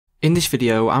In this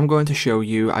video, I'm going to show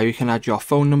you how you can add your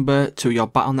phone number to your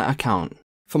Battlenet account.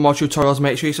 For more tutorials,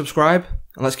 make sure you subscribe,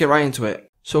 and let's get right into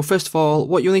it. So first of all,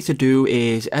 what you'll need to do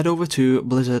is head over to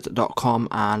blizzard.com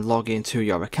and log into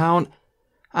your account.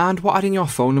 And what adding your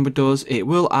phone number does, it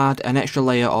will add an extra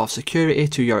layer of security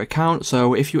to your account,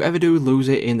 so if you ever do lose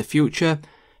it in the future,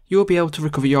 you'll be able to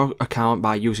recover your account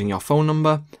by using your phone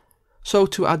number. So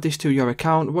to add this to your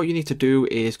account, what you need to do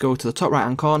is go to the top right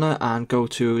hand corner and go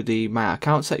to the My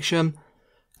Account section.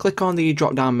 Click on the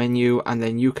drop down menu and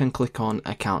then you can click on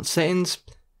Account Settings.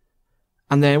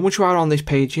 And then once you are on this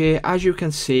page here, as you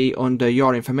can see under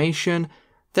Your Information,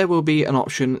 there will be an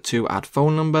option to add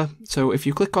phone number. So if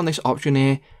you click on this option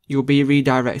here, you'll be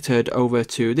redirected over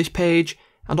to this page,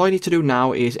 and all you need to do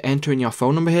now is enter in your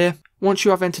phone number here. Once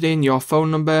you have entered in your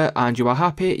phone number and you are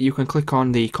happy, you can click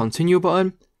on the Continue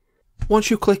button. Once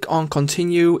you click on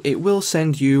Continue, it will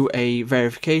send you a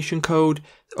verification code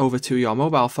over to your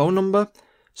mobile phone number.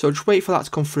 So just wait for that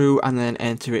to come through and then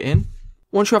enter it in.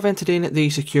 Once you have entered in the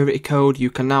security code, you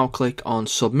can now click on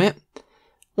Submit.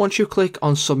 Once you click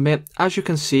on Submit, as you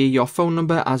can see, your phone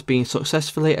number has been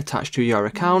successfully attached to your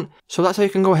account. So that's how you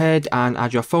can go ahead and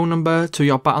add your phone number to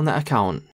your Battlenet account.